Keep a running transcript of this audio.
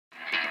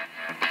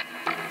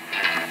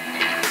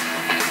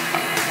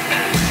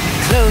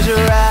close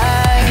your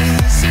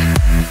eyes,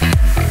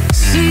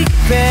 seek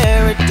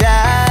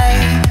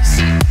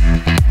paradise,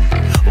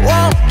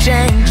 won't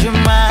change your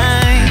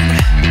mind,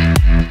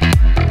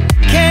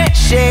 can't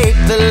shape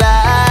the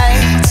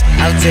lights,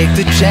 I'll take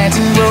the chance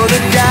and roll the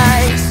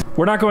dice.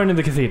 We're not going to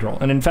the cathedral,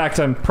 and in fact,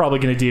 I'm probably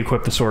going to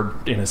de-equip the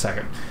sword in a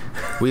second.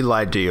 We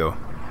lied to you.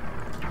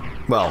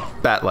 Well,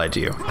 Bat lied to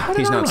you.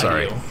 He's not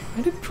sorry.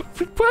 I did,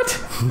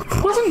 what?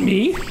 It wasn't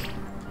me.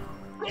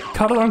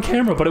 Caught it on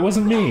camera, but it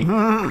wasn't me.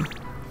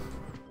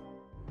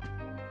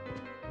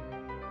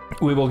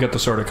 We will get the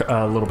sword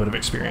a little bit of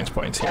experience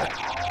points here.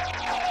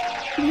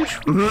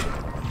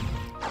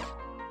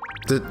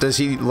 Does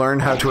he learn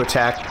how to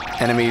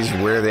attack enemies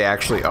where they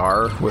actually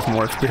are with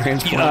more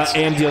experience points?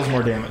 And deals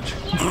more damage.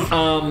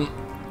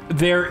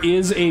 There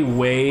is a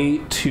way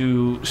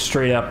to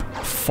straight up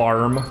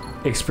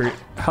farm experience.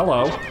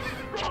 Hello.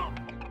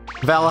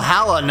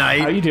 Valhalla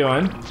Knight. How you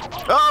doing?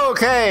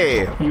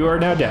 Okay. You are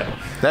now dead.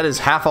 That is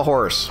half a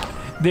horse.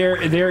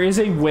 There is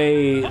a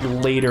way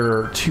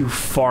later to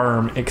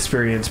farm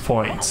experience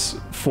points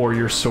for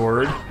your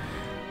sword.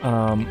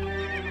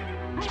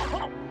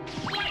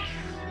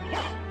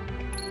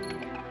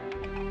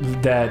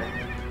 That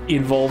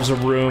involves a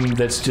room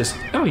that's just...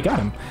 Oh, he got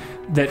him.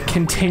 That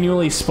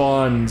continually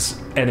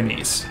spawns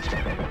enemies.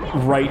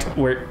 Right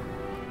where...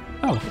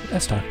 Oh,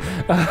 that's time.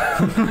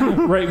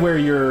 Right where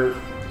your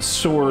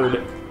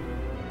sword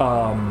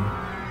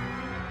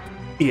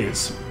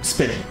is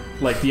spinning.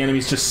 Like, the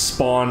enemies just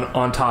spawn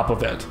on top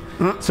of it.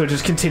 So it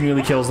just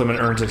continually kills them and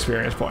earns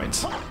experience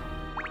points.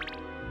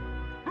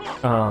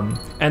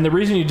 And the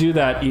reason you do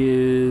that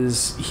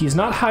is he's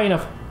not high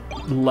enough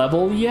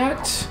level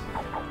yet.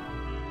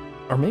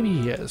 Or maybe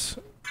he is.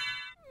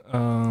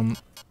 No,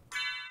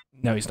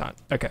 he's not.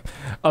 Okay.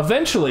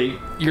 Eventually,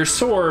 your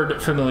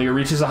sword familiar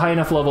reaches a high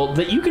enough level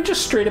that you can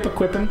just straight up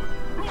equip him.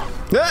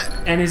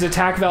 And his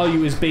attack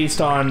value is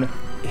based on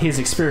his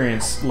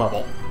experience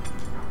level.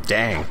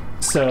 Dang.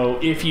 So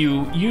if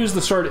you use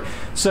the sword...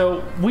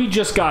 So we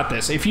just got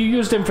this. If you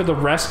used him for the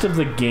rest of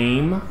the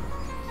game,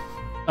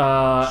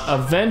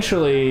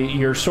 eventually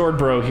your sword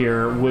bro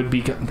here would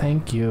become...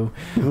 Thank you.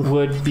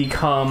 Would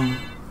become,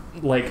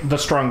 like, the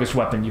strongest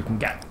weapon you can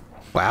get.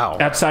 Wow.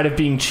 Outside of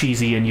being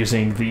cheesy and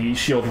using the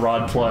shield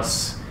rod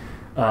plus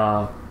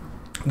the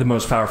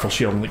most powerful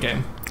shield in the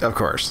game. Of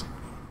course.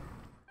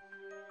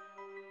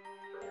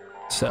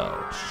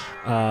 So,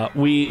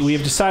 we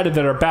have decided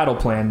that our battle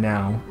plan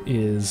now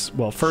is,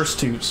 well, first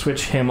to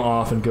switch him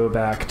off and go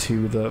back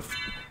to the...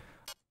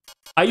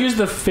 I use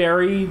the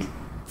fairy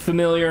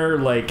familiar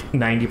like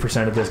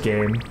 90% of this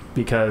game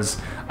because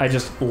I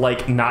just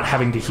like not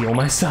having to heal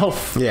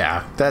myself.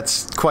 Yeah,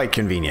 that's quite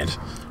convenient.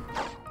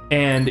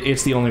 And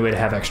it's the only way to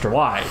have extra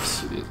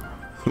lives.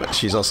 But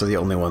she's also the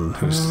only one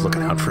who's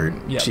looking out for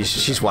you. Yeah,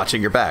 she's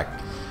watching your back.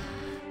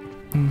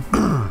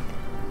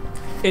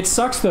 It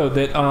sucks though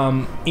that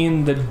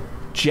in the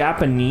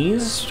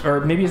Japanese,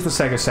 or maybe it's the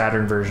Sega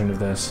Saturn version of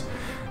this,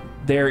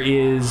 there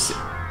is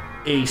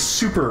a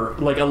super,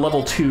 like a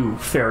level 2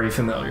 fairy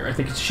familiar. I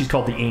think she's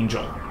called the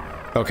Angel.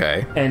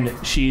 Okay. And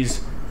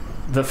she's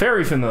the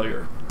fairy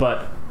familiar,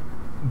 but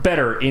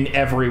better in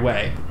every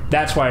way.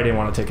 That's why I didn't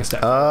want to take a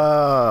step.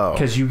 Oh.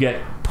 Because you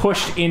get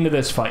pushed into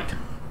this fight.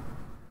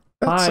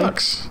 That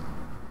sucks.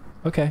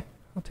 Okay.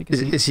 I'll take a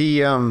seat. Is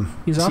he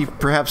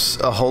perhaps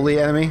a holy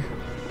enemy?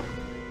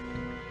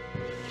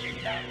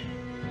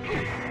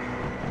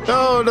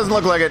 Oh, it doesn't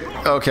look like it.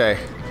 Okay.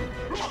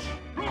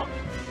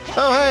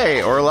 Oh,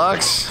 hey,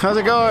 Orlox. How's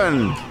it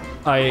going?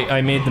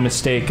 I made the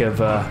mistake of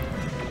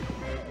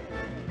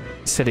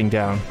sitting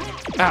down.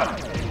 Ow.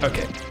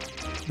 Okay.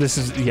 This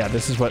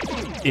is what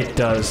it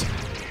does.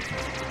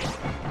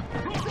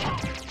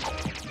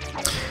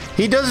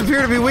 He does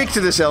appear to be weak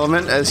to this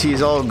element, as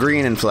he's all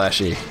green and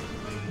flashy.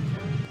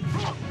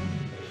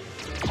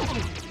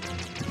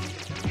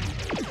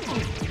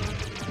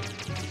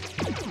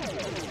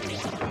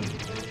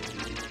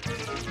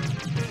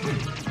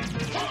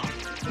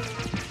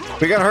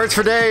 We got hearts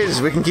for days.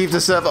 We can keep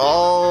this up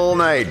all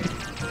night.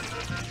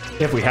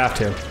 If we have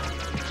to.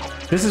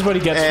 This is what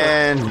he gets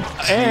and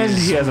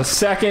he has a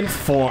second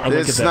form.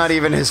 This is not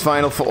even his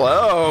final form.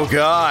 Oh,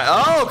 God.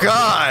 Oh,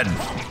 God.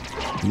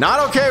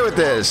 Not okay with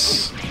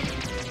this.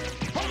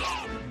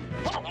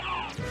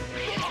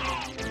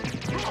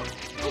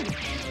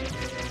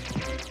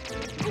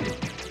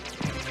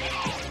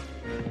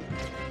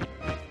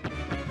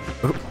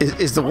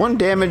 Is the one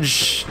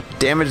damage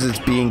that's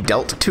being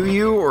dealt to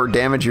you, or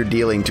damage you're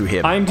dealing to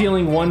him? I'm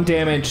dealing 1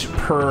 damage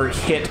per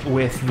hit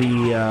with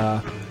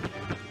the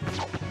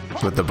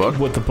with the book?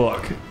 With the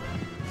book.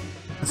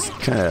 It's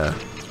kind of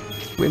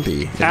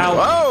wimpy. Ow.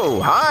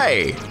 Oh,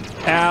 hi!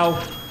 Ow.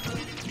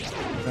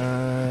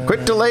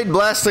 Quit delayed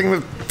blasting the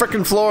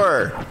frickin'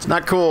 floor. It's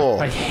not cool.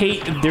 I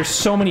hate... There's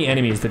so many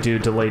enemies that do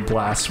delayed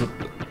blasts with,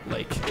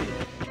 like...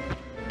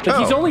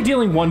 He's only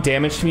dealing 1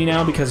 damage to me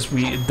now because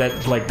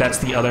that's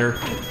the other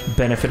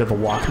benefit of the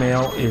walk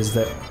mail is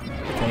that...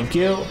 Thank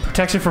you.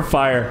 Protection from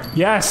fire.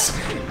 Yes!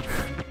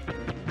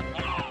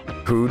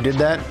 Who did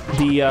that?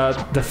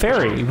 The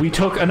fairy. We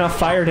took enough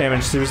fire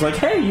damage, so it was like,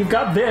 hey, you've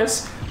got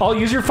this. I'll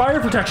use your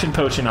fire protection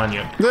potion on you.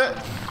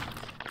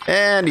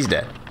 And he's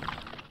dead.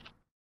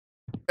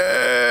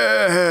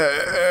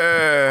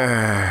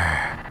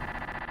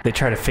 They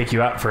try to fake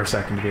you out for a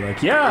second to be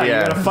like, yeah. You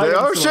gotta fight.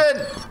 Oh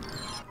shit!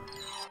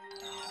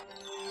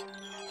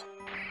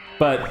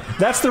 But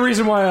that's the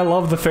reason why I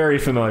love the fairy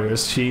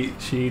familiars. She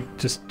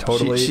just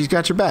totally. She's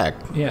got your back.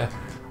 Yeah.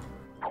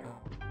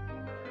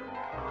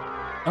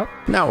 Oh,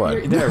 now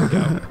what? There we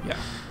go. Yeah.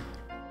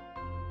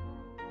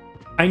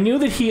 I knew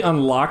that he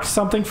unlocked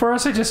something for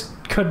us. I just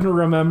couldn't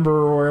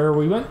remember where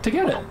we went to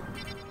get it.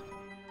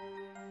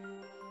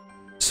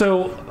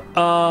 So,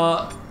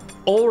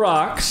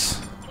 Olrox.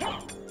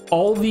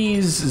 All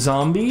these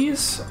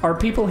zombies are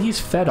people he's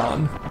fed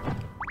on.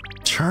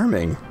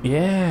 Charming.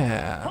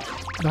 Yeah.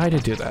 I had to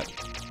do that.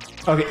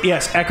 Okay,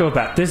 yes, Echo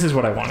Bat. This is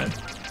what I wanted.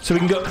 So we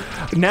can go...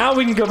 Now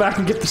we can go back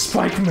and get the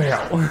spike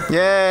mail.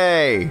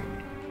 Yay!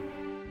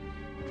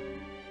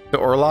 The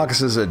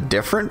Orlox is a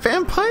different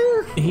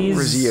vampire? He's...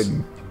 Or is he a...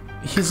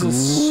 He's a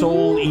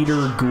soul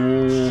eater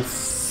ghoul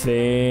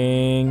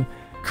thing.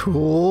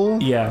 Cool.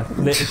 Yeah.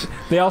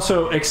 They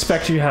also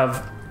expect you to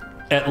have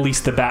at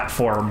least the bat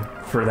form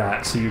for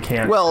that, so you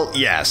can't... Well,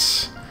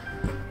 yes.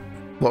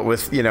 What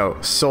with, you know,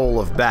 soul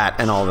of bat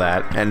and all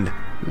that, and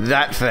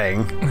that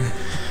thing.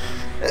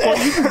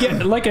 Well, you can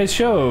get, like I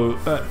showed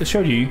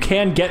you, you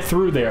can get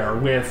through there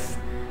with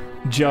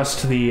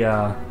just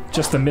the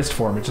mist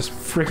form. It just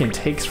freaking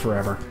takes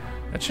forever.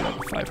 That should have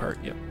a 5 heart.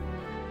 Yep.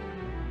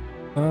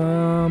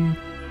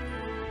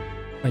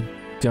 I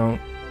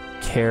don't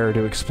care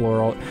to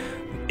explore all.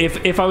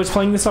 If I was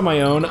playing this on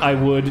my own, I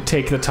would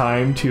take the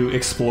time to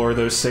explore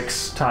those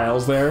 6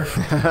 tiles there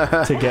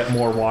to get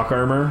more walk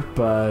armor.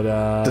 But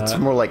that's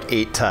more like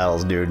 8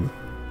 tiles, dude.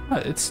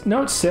 It's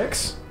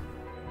 6.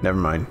 Never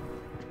mind.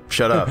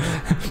 Shut up.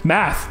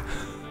 Math.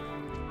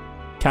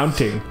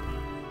 Counting.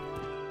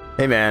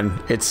 Hey man,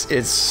 it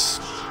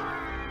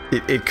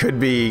could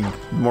be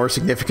more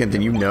significant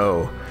than you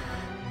know.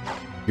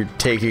 You're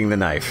taking the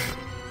knife.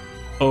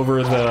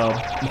 Over the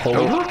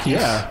holy book?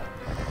 Yeah.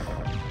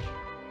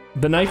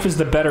 The knife is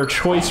the better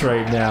choice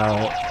right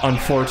now,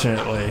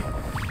 unfortunately.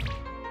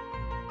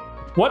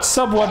 What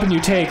sub-weapon you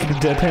take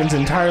depends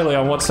entirely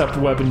on what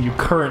sub-weapon you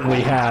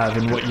currently have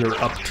and what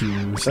you're up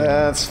to. So.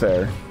 That's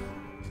fair.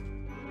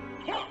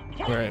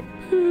 Alright.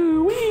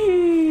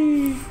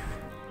 Wee!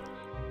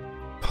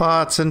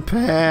 Pots and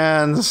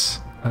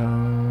pans.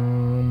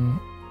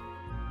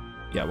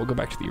 Yeah, we'll go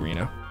back to the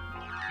arena.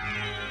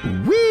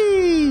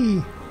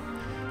 Wee!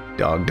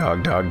 Dog,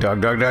 dog, dog,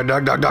 dog, dog, dog,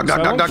 dog, dog, dog,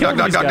 dog, dog, dog, dog,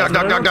 dog, dog,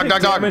 dog, dog, dog,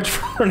 dog, damage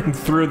running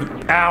through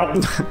the...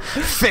 Ow!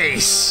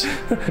 Face!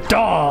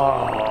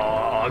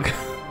 Dog!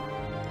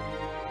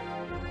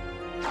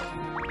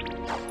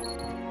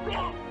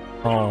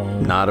 Oh.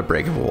 Not a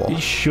breakable wall.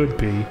 It should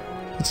be.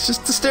 It's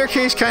just the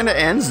staircase kind of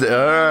ends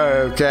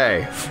there.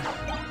 Okay.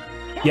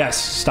 Yes,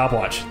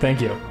 stopwatch.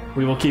 Thank you.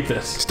 We will keep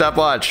this.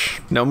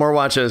 Stopwatch. No more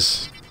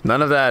watches.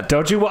 None of that.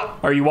 Don't you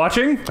Are you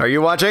watching? Are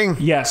you watching?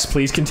 Yes,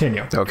 please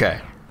continue.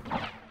 Okay.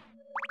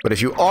 But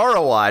if you are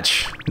a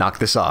watch, knock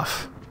this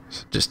off.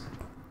 Just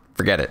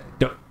forget it.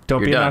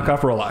 Don't be done. a knockoff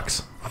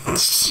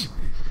Rolex.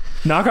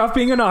 Knock off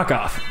being a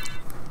knockoff.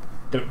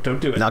 Don't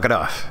do it. Knock it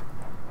off.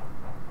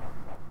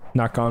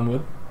 Knock on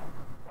wood.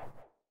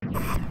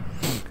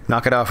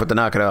 Knock it off with the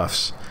knock it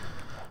offs.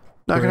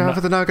 Knock it off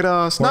with the knock it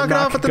offs. Knock it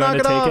off with the knock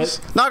it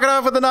offs. Knock it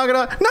off with the knock it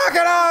off. Knock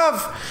it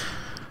off!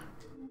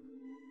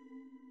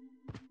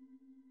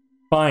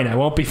 Fine, I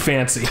won't be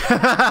fancy.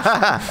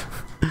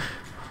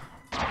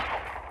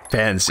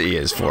 Fancy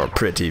is for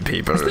pretty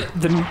people.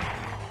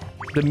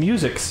 The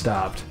music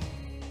stopped.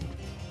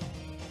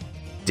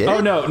 Did it? Oh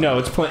no,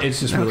 it's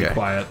just really Okay.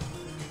 quiet.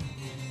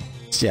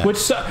 Yeah.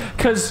 Which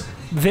because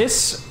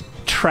this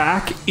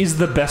track is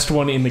the best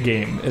one in the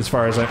game as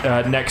far as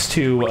next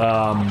to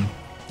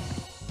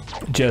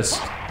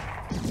just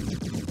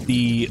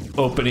the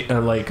opening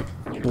like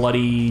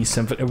Bloody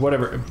Symphony or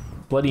whatever,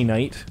 Bloody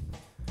Night.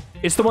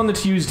 It's the one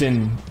that's used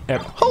in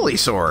Holy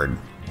Sword.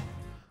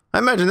 I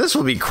imagine this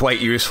will be quite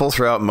useful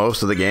throughout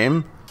most of the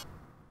game.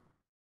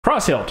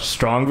 Crosshilt,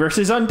 strong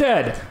versus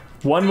undead.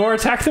 One more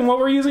attack than what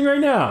we're using right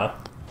now.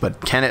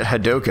 But can it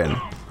Hadouken?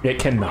 It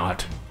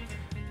cannot.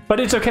 But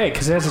it's okay,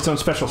 because it has its own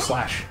special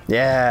slash.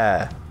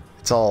 Yeah.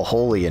 It's all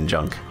holy and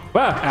junk.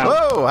 Wow. Ow.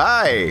 Whoa,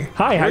 hi.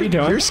 Hi, how you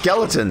doing? You're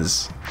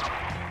skeletons.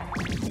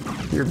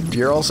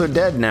 You're also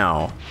dead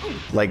now.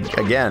 Like,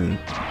 again.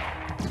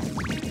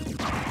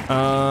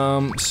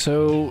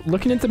 So,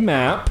 looking at the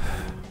map,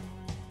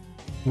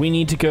 we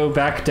need to go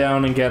back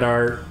down and get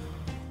our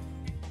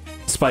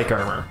spike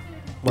armor.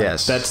 Like,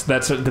 yes. That's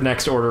the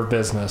next order of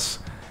business.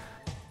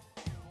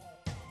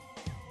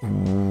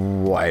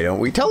 Why don't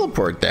we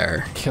teleport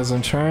there? Because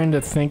I'm trying to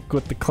think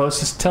what the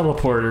closest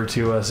teleporter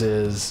to us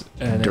is.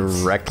 And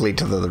Directly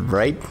to the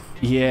right?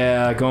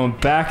 yeah, going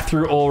back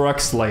through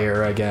Ulruk's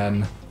lair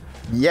again.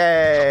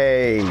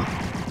 Yay!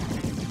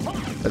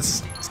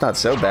 It's not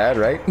so bad,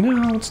 right?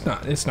 No, it's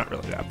not. It's not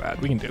really that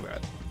bad. We can do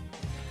that.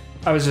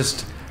 I was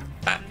just...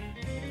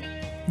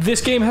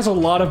 this game has a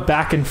lot of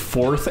back and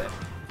forth,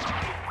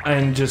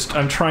 and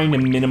I'm trying to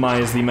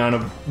minimize the amount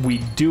of we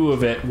do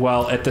of it,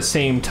 while at the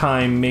same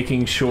time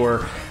making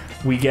sure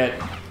we get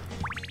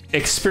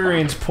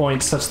experience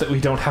points such that we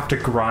don't have to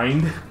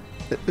grind.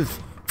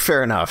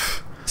 Fair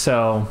enough.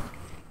 So,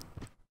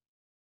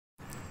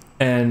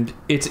 and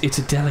it's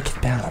a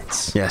delicate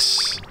balance.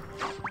 Yes.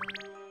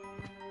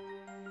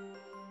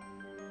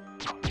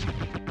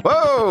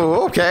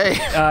 Whoa, okay.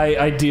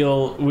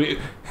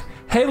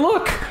 Hey,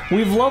 look!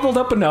 We've leveled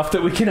up enough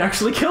that we can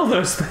actually kill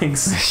those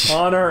things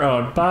on our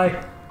own.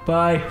 Bye.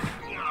 Bye.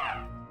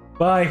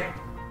 Bye.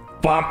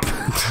 Bop.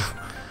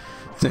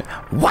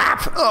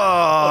 Whap!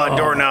 Oh,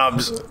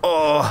 doorknobs.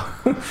 Oh.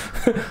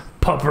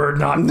 Pupper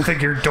not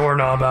figured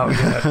doorknob out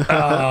yet.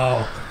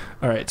 Oh.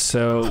 Alright,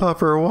 so...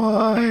 Pupper,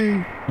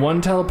 why?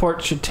 One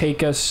teleport should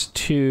take us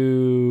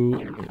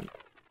to...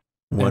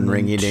 One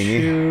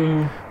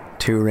ringy-dingy.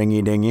 Two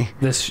ringy-dingy.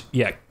 This,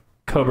 yeah.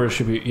 Cobra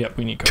should be... Yep,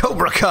 we need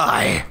Cobra. Cobra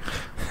Kai!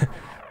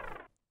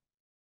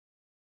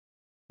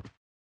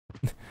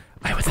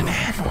 I was a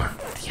man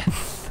once,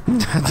 yes. A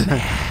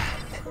man.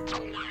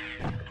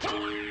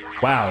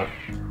 Wow.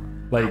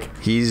 Like...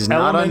 He's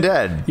not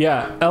undead.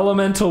 Yeah,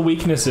 elemental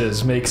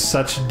weaknesses make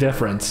such a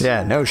difference.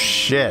 Yeah, no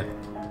shit.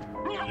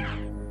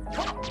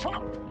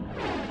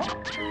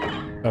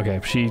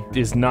 Okay, she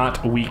is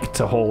not weak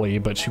to holy,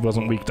 but she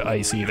wasn't weak to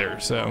ice either,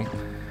 so...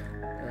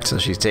 So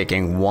she's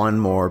taking one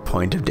more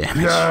point of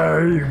damage.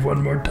 Yay,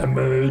 one more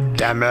damage.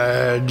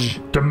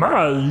 Damage.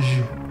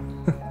 Damage.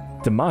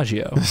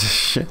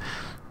 DiMaggio.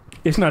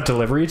 It's not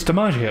delivery, it's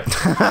DiMaggio.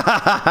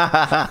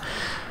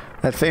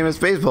 That famous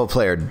baseball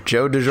player,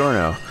 Joe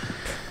DiGiorno.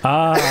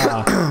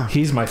 Ah,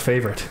 he's my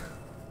favorite.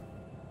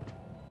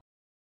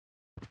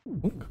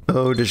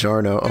 Oh,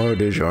 DiGiorno, oh,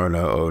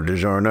 DiGiorno, oh,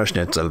 DiGiorno,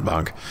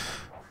 Schnitzelbank.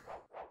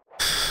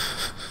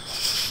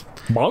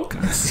 Bonk?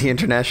 It's the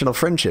International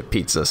Friendship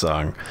Pizza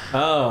song.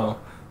 Oh.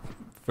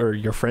 For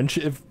your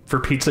friendship? For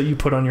pizza you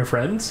put on your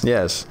friends?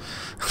 Yes.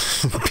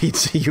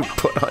 Pizza you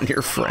put on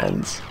your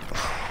friends.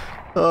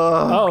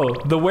 Oh,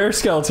 the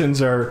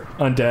were-skeletons are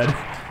undead.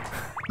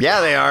 Yeah,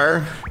 they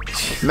are.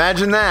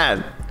 Imagine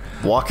that.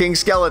 Walking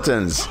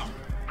skeletons.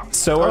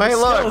 So are the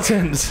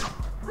skeletons.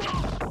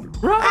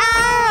 Run!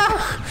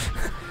 Ah!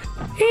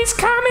 He's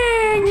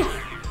coming!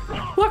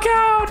 Look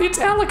out! It's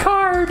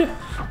Alucard!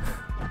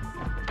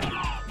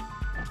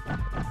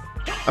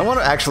 I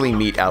want to actually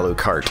meet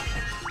Alucard.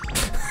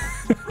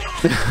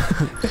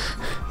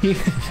 He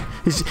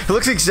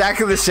looks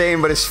exactly the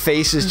same, but his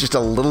face is just a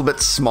little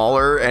bit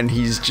smaller, and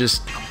he's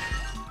just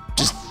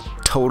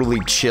totally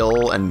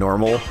chill and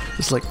normal.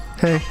 Just like,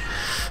 hey.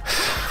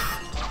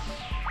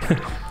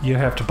 You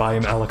have to buy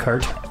him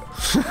Alucard.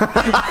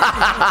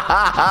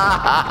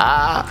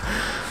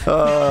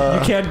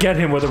 You can't get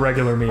him with a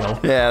regular meal.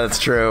 Yeah, that's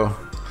true.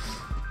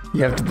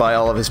 You have to buy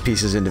all of his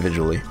pieces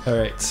individually.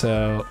 Alright,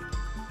 so...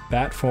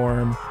 Bat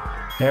form.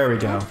 There we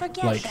go.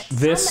 Like,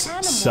 this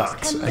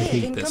sucks. I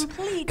hate this.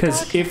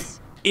 Because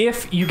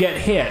if you get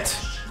hit,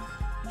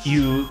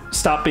 you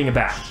stop being a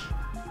bat.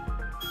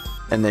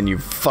 And then you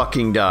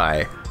fucking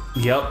die.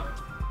 Yep.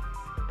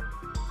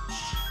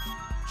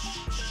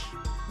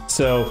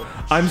 So,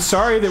 I'm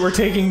sorry that we're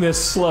taking this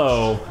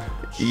slow.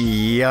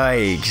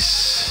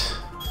 Yikes.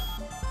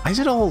 Why is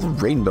it all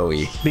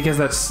rainbowy? Because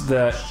that's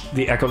the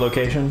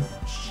echolocation?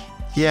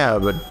 Yeah,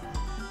 but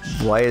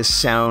why is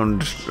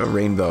sound a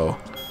rainbow?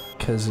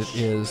 Because it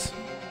is.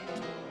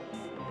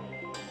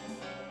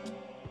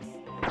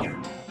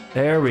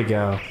 There we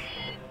go.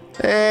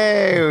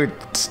 Hey, we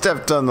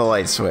stepped on the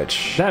light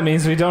switch. That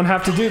means we don't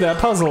have to do that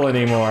puzzle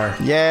anymore.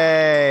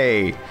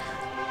 Yay!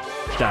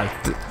 Die.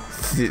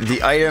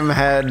 The item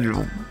had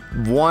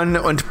one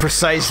and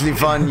precisely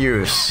one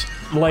use.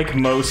 Like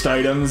most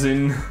items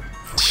in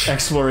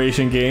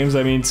exploration games,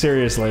 I mean,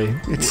 seriously.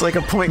 It's like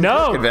a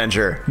point-and-click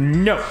adventure.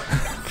 No.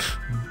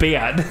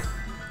 Bad.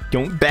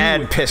 Don't Bad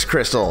do it. piss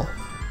crystal.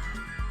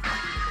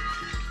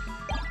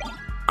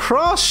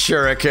 Cross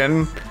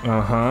shuriken.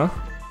 Uh-huh.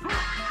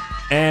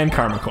 And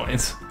karma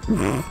coins.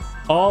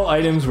 All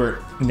items we're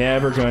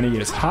never going to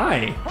use.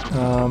 Hi.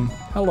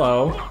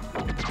 Hello.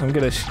 I'm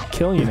gonna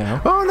kill you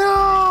now. Oh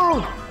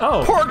no!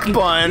 Oh. Pork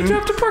bun! You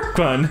dropped a pork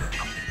bun.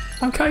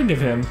 How kind of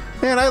him.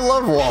 Man, I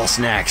love wall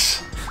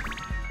snacks.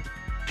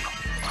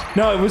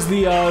 No, it was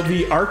the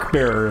arc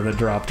bearer that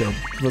dropped it.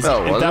 Was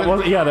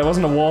it? Yeah, that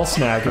wasn't a wall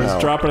snack. It was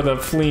dropping the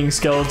fleeing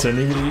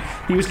skeleton.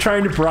 He was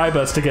trying to bribe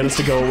us to get us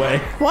to go away.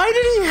 Why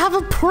did he have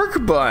a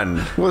pork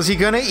bun? Was he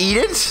gonna eat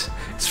it?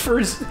 It's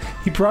for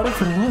he brought it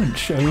for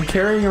lunch. I mean,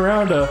 carrying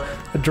around a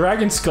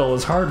dragon skull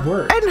is hard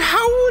work. And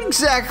how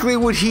exactly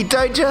would he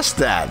digest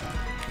that?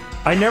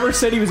 I never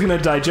said he was going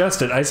to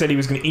digest it. I said he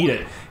was going to eat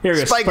it. Here we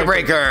go. Spike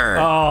breaker!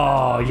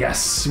 Oh,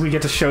 yes. We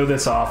get to show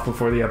this off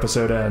before the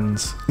episode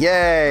ends.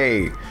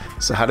 Yay!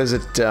 So how does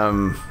it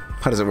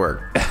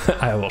work?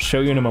 I will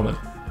show you in a moment.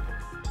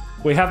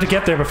 We have to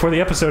get there before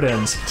the episode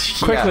ends.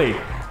 Quickly.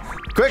 Yeah.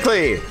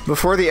 Quickly!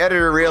 Before the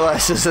editor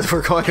realizes that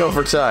we're going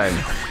over time.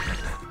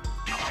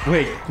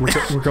 Wait,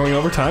 we're going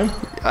over time?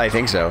 I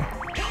think so.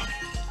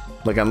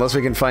 Like, unless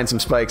we can find some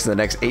spikes in the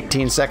next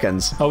 18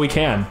 seconds. Oh, we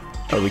can.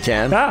 Oh, we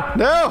can? Ah!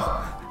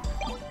 No!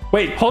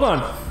 Wait, hold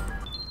on.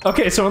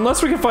 Okay, so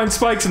unless we can find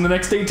spikes in the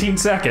next 18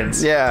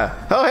 seconds. Yeah.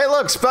 Oh, hey,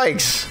 look,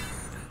 spikes.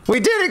 We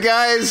did it,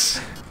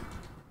 guys.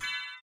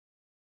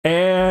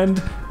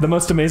 And the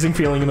most amazing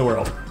feeling in the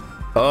world.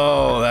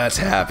 Oh, that's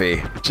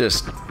happy.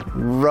 Just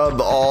rub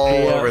all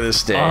over the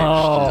stage.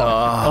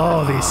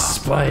 Oh, these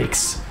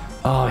spikes.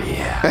 Oh,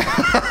 yeah.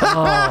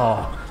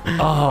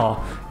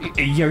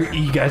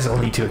 You guys will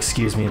need to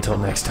excuse me until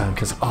next time,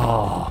 because,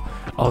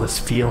 this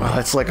feeling. Oh,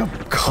 it's like a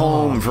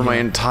comb for my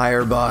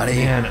entire body.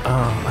 Man,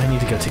 I need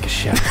to go take a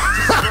shower.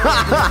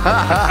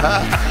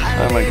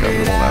 I'm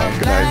uncomfortable now.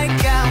 Good night.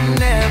 Like I'll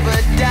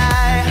never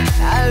die.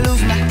 I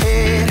lose my